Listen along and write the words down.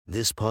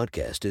This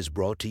podcast is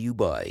brought to you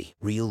by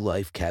Real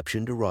Life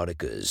Captioned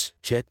Eroticas.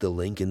 Check the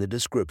link in the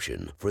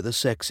description for the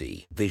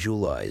sexy,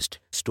 visualized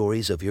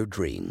stories of your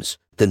dreams.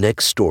 The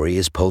next story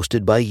is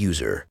posted by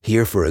user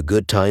here for a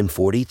good time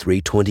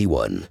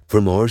 4321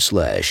 from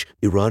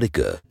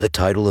r/erotica. The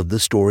title of the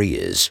story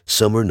is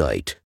Summer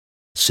Night.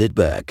 Sit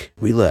back,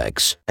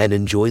 relax, and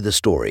enjoy the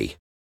story.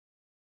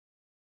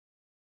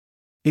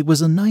 It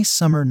was a nice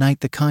summer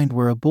night, the kind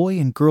where a boy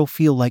and girl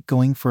feel like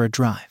going for a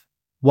drive.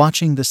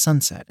 Watching the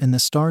sunset and the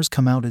stars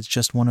come out is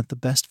just one of the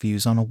best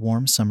views on a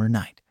warm summer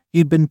night.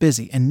 You'd been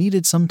busy and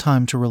needed some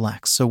time to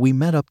relax, so we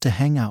met up to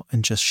hang out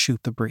and just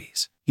shoot the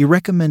breeze. You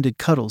recommended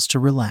cuddles to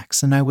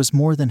relax, and I was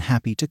more than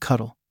happy to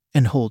cuddle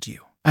and hold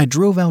you. I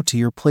drove out to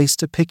your place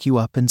to pick you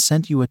up and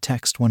sent you a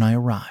text when I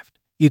arrived.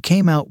 You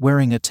came out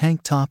wearing a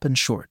tank top and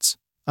shorts.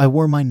 I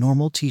wore my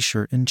normal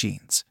t-shirt and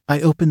jeans.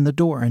 I opened the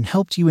door and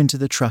helped you into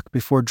the truck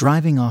before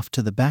driving off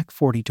to the back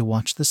 40 to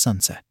watch the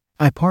sunset.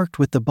 I parked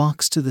with the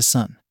box to the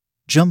sun,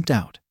 jumped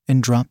out,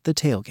 and dropped the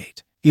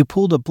tailgate. You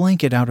pulled a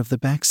blanket out of the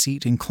back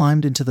seat and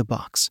climbed into the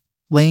box,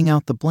 laying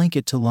out the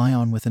blanket to lie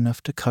on with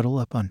enough to cuddle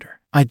up under.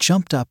 I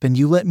jumped up and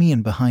you let me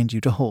in behind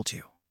you to hold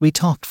you. We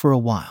talked for a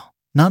while,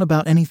 not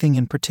about anything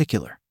in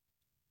particular,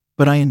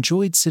 but I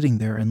enjoyed sitting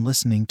there and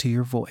listening to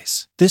your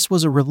voice. This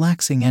was a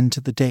relaxing end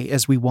to the day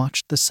as we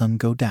watched the sun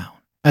go down.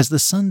 As the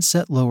sun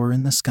set lower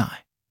in the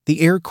sky,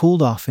 the air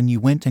cooled off and you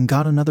went and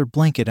got another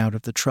blanket out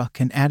of the truck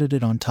and added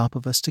it on top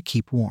of us to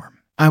keep warm.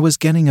 I was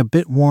getting a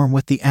bit warm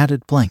with the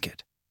added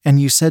blanket,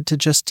 and you said to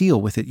just deal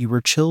with it. You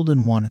were chilled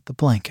and wanted the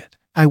blanket.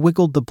 I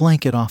wiggled the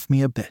blanket off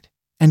me a bit,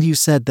 and you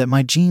said that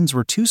my jeans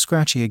were too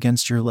scratchy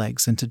against your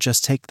legs and to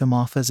just take them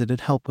off as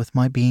it'd help with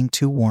my being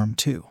too warm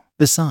too.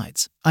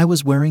 Besides, I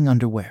was wearing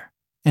underwear,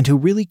 and who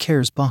really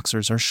cares,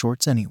 boxers are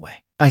shorts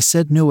anyway. I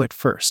said no at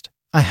first.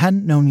 I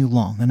hadn't known you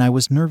long and I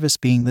was nervous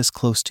being this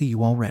close to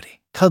you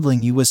already.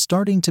 Cuddling you was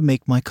starting to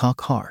make my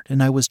cock hard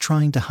and I was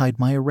trying to hide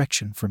my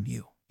erection from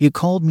you. You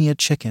called me a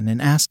chicken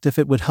and asked if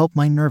it would help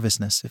my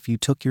nervousness if you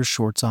took your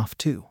shorts off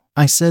too.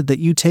 I said that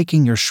you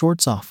taking your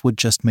shorts off would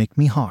just make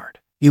me hard.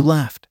 You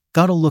laughed,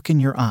 got a look in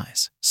your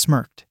eyes,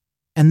 smirked,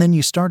 and then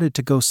you started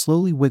to go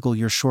slowly wiggle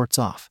your shorts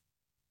off,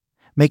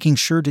 making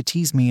sure to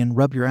tease me and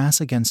rub your ass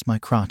against my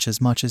crotch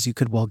as much as you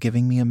could while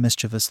giving me a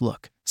mischievous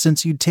look.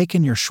 Since you'd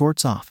taken your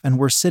shorts off and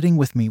were sitting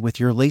with me with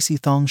your lacy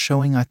thong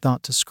showing, I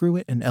thought to screw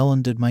it and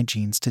undid my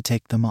jeans to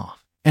take them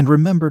off, and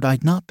remembered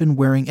I'd not been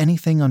wearing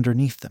anything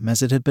underneath them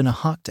as it had been a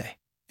hot day,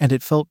 and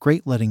it felt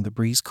great letting the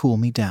breeze cool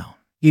me down.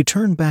 You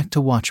turned back to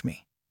watch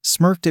me,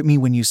 smirked at me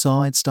when you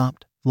saw I'd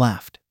stopped,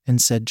 laughed,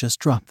 and said just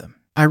drop them.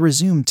 I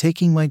resumed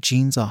taking my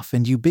jeans off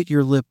and you bit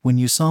your lip when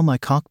you saw my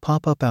cock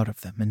pop up out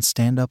of them and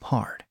stand up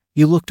hard.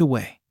 You looked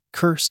away,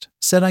 cursed,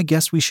 said I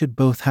guess we should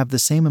both have the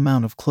same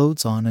amount of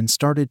clothes on, and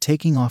started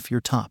taking off your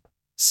top,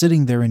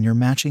 sitting there in your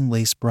matching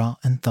lace bra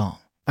and thong.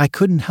 I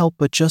couldn't help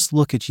but just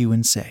look at you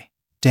and say,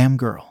 damn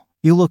girl.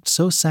 You looked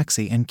so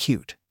sexy and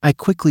cute. I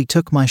quickly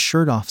took my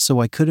shirt off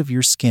so I could have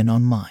your skin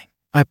on mine.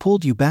 I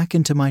pulled you back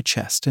into my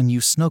chest and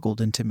you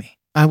snuggled into me.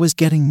 I was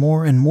getting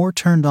more and more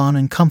turned on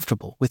and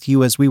comfortable with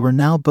you as we were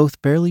now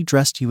both barely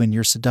dressed, you in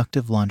your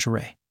seductive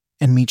lingerie,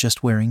 and me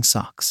just wearing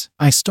socks.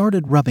 I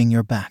started rubbing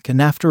your back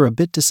and after a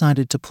bit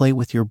decided to play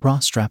with your bra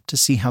strap to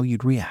see how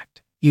you'd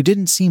react. You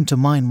didn't seem to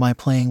mind my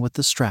playing with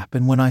the strap,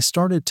 and when I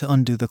started to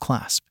undo the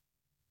clasp,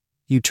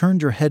 you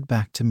turned your head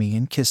back to me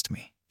and kissed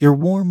me. Your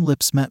warm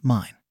lips met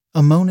mine.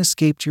 A moan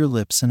escaped your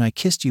lips and I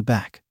kissed you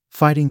back,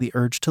 fighting the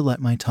urge to let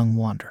my tongue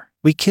wander.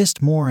 We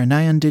kissed more and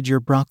I undid your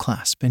bra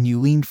clasp and you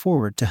leaned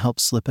forward to help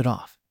slip it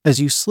off.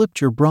 As you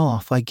slipped your bra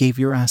off, I gave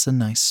your ass a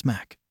nice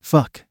smack.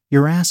 Fuck,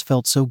 your ass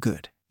felt so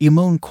good. You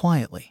moaned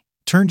quietly,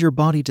 turned your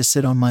body to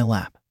sit on my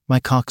lap,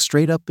 my cock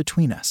straight up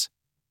between us,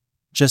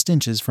 just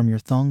inches from your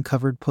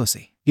thong-covered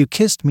pussy. You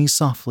kissed me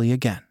softly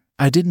again.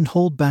 I didn't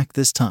hold back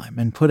this time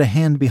and put a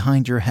hand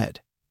behind your head,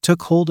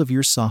 took hold of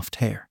your soft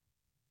hair,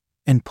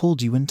 and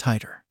pulled you in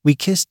tighter. We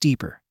kissed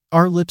deeper,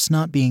 our lips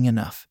not being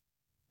enough,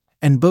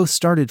 and both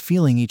started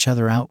feeling each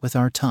other out with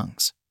our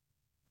tongues,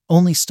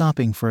 only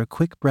stopping for a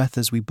quick breath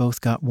as we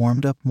both got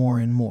warmed up more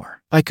and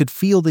more. I could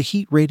feel the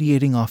heat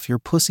radiating off your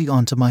pussy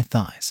onto my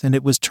thighs, and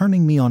it was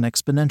turning me on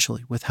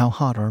exponentially with how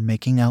hot our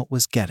making out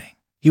was getting.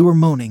 You were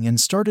moaning and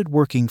started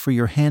working for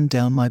your hand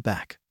down my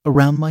back,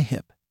 around my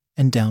hip,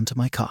 and down to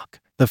my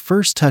cock. The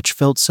first touch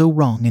felt so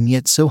wrong and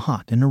yet so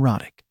hot and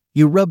erotic.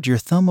 You rubbed your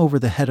thumb over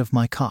the head of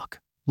my cock,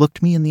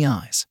 looked me in the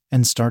eyes,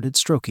 and started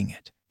stroking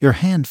it. Your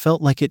hand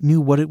felt like it knew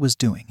what it was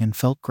doing and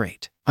felt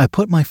great. I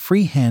put my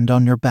free hand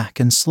on your back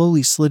and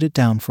slowly slid it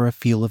down for a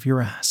feel of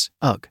your ass.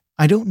 Ugh,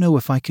 I don't know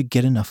if I could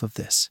get enough of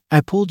this.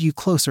 I pulled you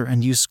closer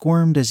and you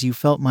squirmed as you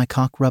felt my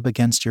cock rub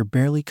against your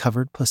barely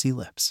covered pussy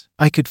lips.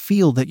 I could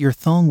feel that your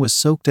thong was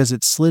soaked as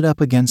it slid up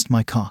against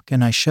my cock,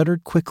 and I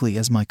shuddered quickly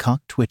as my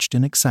cock twitched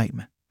in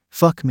excitement.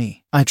 Fuck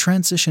me. I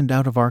transitioned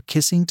out of our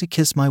kissing to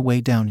kiss my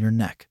way down your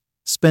neck,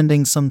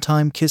 spending some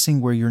time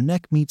kissing where your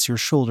neck meets your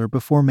shoulder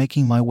before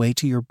making my way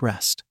to your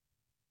breast,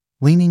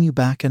 leaning you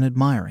back and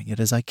admiring it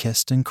as I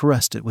kissed and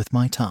caressed it with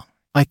my tongue.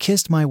 I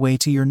kissed my way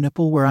to your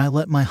nipple where I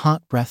let my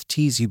hot breath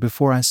tease you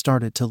before I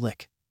started to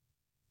lick,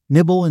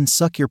 nibble and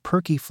suck your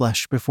perky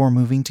flesh before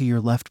moving to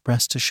your left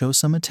breast to show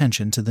some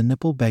attention to the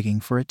nipple begging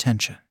for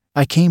attention.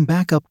 I came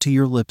back up to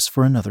your lips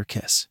for another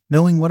kiss.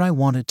 Knowing what I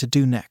wanted to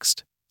do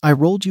next, I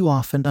rolled you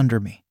off and under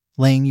me,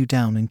 laying you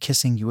down and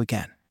kissing you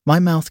again. My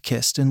mouth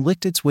kissed and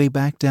licked its way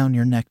back down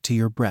your neck to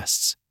your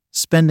breasts,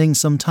 spending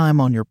some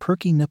time on your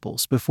perky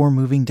nipples before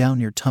moving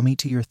down your tummy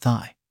to your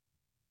thigh,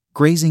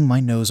 grazing my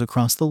nose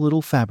across the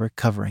little fabric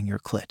covering your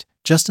clit,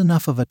 just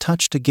enough of a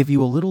touch to give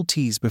you a little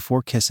tease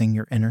before kissing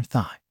your inner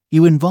thigh.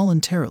 You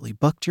involuntarily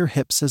bucked your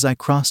hips as I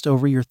crossed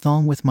over your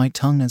thong with my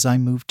tongue as I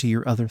moved to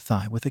your other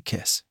thigh with a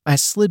kiss. I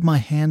slid my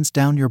hands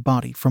down your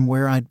body from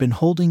where I'd been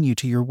holding you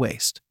to your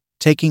waist,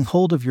 taking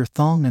hold of your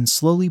thong and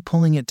slowly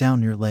pulling it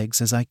down your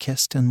legs as I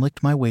kissed and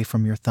licked my way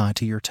from your thigh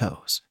to your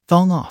toes.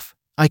 Thong off,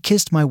 I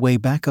kissed my way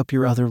back up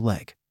your other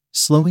leg,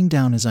 slowing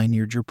down as I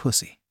neared your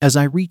pussy. As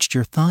I reached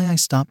your thigh, I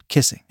stopped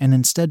kissing and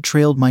instead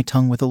trailed my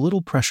tongue with a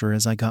little pressure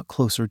as I got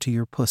closer to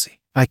your pussy.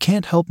 I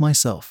can't help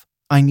myself.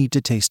 I need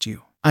to taste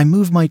you. I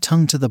moved my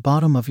tongue to the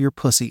bottom of your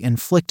pussy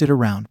and flicked it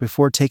around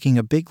before taking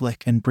a big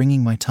lick and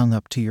bringing my tongue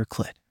up to your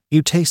clit.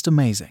 You taste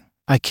amazing.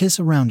 I kiss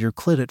around your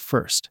clit at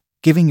first,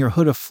 giving your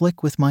hood a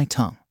flick with my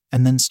tongue,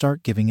 and then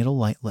start giving it a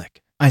light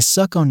lick. I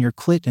suck on your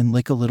clit and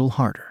lick a little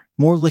harder.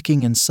 More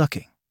licking and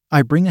sucking.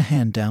 I bring a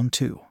hand down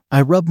too.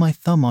 I rub my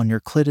thumb on your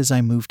clit as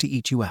I move to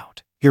eat you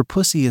out. Your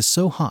pussy is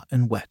so hot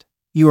and wet.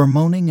 You are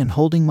moaning and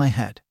holding my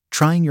head,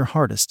 trying your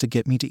hardest to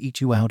get me to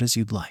eat you out as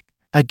you'd like.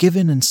 I give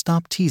in and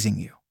stop teasing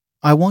you.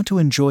 I want to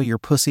enjoy your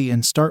pussy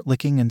and start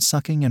licking and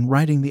sucking and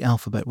writing the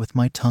alphabet with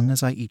my tongue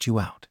as I eat you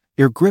out.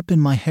 Your grip in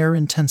my hair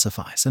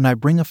intensifies and I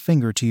bring a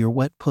finger to your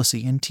wet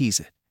pussy and tease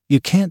it.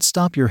 You can't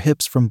stop your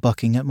hips from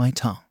bucking at my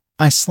tongue.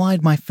 I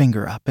slide my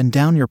finger up and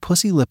down your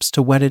pussy lips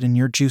to wet it in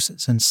your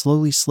juices and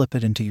slowly slip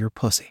it into your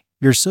pussy.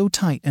 You're so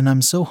tight and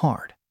I'm so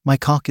hard. My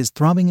cock is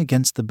throbbing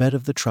against the bed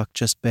of the truck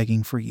just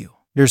begging for you.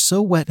 You're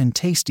so wet and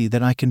tasty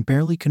that I can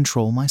barely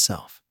control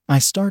myself. I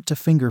start to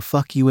finger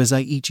fuck you as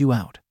I eat you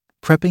out,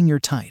 prepping your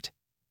tight,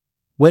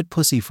 wet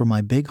pussy for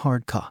my big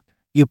hard cock.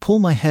 You pull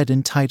my head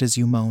in tight as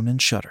you moan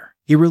and shudder.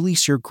 You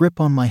release your grip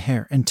on my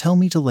hair and tell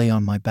me to lay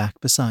on my back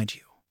beside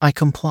you. I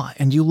comply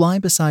and you lie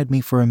beside me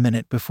for a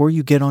minute before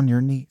you get on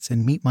your knees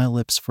and meet my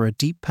lips for a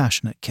deep,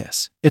 passionate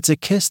kiss. It's a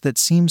kiss that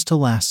seems to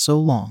last so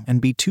long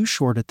and be too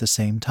short at the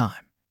same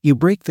time. You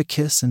break the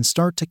kiss and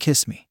start to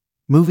kiss me,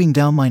 moving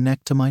down my neck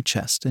to my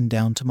chest and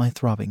down to my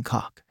throbbing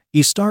cock.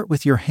 You start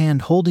with your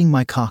hand holding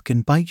my cock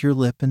and bite your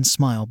lip and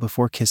smile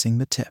before kissing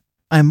the tip.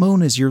 I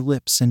moan as your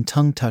lips and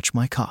tongue touch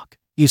my cock.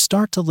 You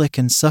start to lick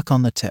and suck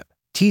on the tip,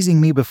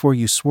 teasing me before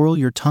you swirl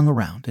your tongue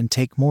around and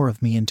take more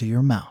of me into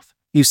your mouth.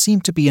 You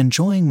seem to be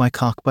enjoying my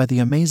cock by the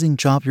amazing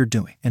job you're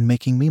doing and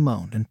making me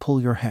moan and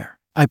pull your hair.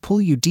 I pull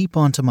you deep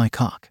onto my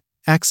cock,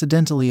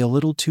 accidentally a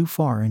little too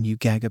far, and you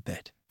gag a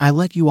bit. I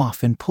let you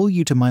off and pull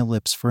you to my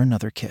lips for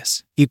another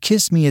kiss. You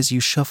kiss me as you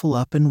shuffle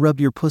up and rub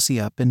your pussy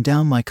up and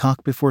down my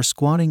cock before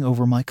squatting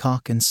over my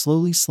cock and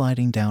slowly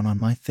sliding down on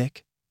my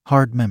thick,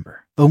 hard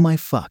member. Oh my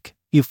fuck.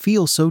 You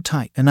feel so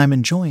tight and I'm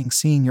enjoying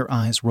seeing your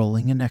eyes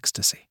rolling in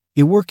ecstasy.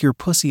 You work your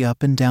pussy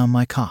up and down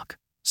my cock,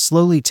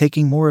 slowly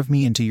taking more of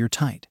me into your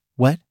tight,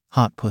 wet,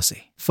 hot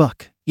pussy.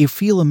 Fuck. You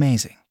feel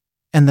amazing.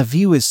 And the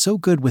view is so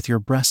good with your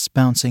breasts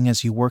bouncing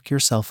as you work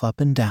yourself up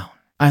and down.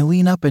 I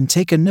lean up and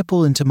take a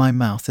nipple into my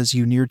mouth as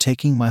you near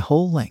taking my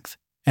whole length,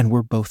 and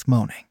we're both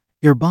moaning.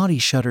 Your body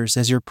shudders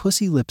as your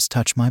pussy lips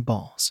touch my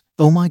balls.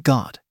 Oh my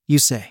god, you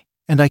say,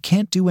 and I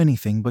can't do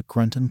anything but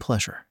grunt in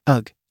pleasure.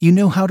 Ugh, you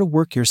know how to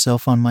work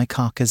yourself on my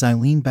cock as I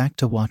lean back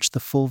to watch the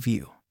full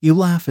view. You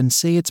laugh and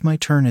say it's my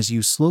turn as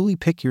you slowly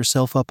pick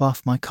yourself up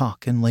off my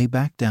cock and lay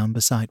back down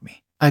beside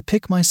me. I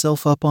pick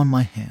myself up on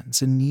my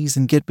hands and knees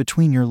and get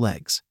between your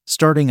legs,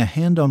 starting a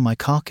hand on my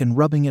cock and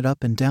rubbing it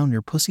up and down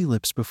your pussy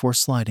lips before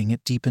sliding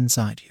it deep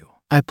inside you.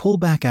 I pull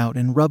back out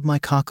and rub my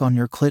cock on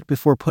your clit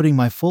before putting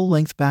my full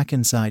length back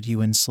inside you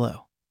and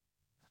slow,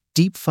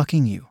 deep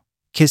fucking you,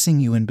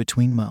 kissing you in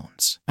between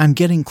moans. I'm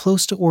getting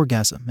close to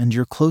orgasm and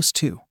you're close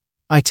too.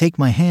 I take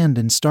my hand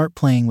and start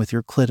playing with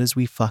your clit as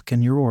we fuck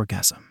in your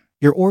orgasm.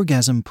 Your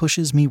orgasm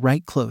pushes me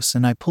right close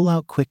and I pull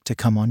out quick to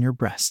come on your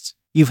breasts.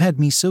 You've had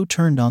me so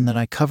turned on that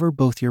I cover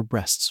both your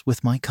breasts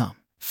with my cum.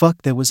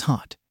 Fuck, that was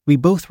hot. We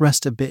both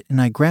rest a bit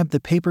and I grab the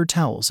paper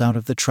towels out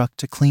of the truck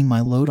to clean my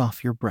load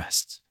off your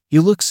breasts.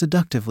 You look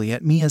seductively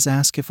at me as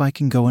ask if I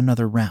can go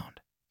another round.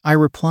 I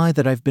reply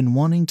that I've been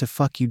wanting to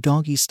fuck you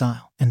doggy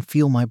style and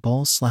feel my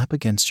balls slap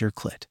against your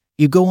clit.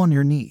 You go on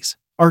your knees,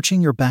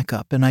 arching your back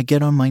up, and I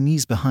get on my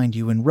knees behind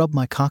you and rub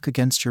my cock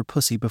against your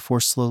pussy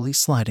before slowly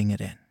sliding it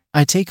in.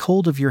 I take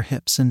hold of your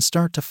hips and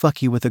start to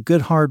fuck you with a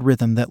good hard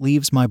rhythm that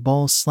leaves my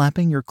balls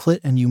slapping your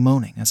clit and you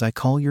moaning as I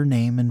call your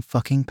name and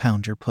fucking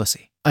pound your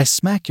pussy. I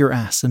smack your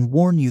ass and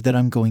warn you that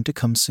I'm going to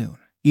come soon.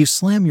 You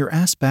slam your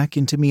ass back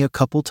into me a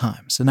couple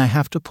times and I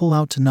have to pull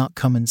out to not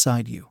come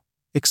inside you,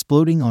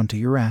 exploding onto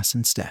your ass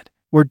instead.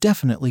 We're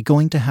definitely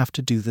going to have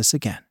to do this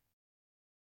again.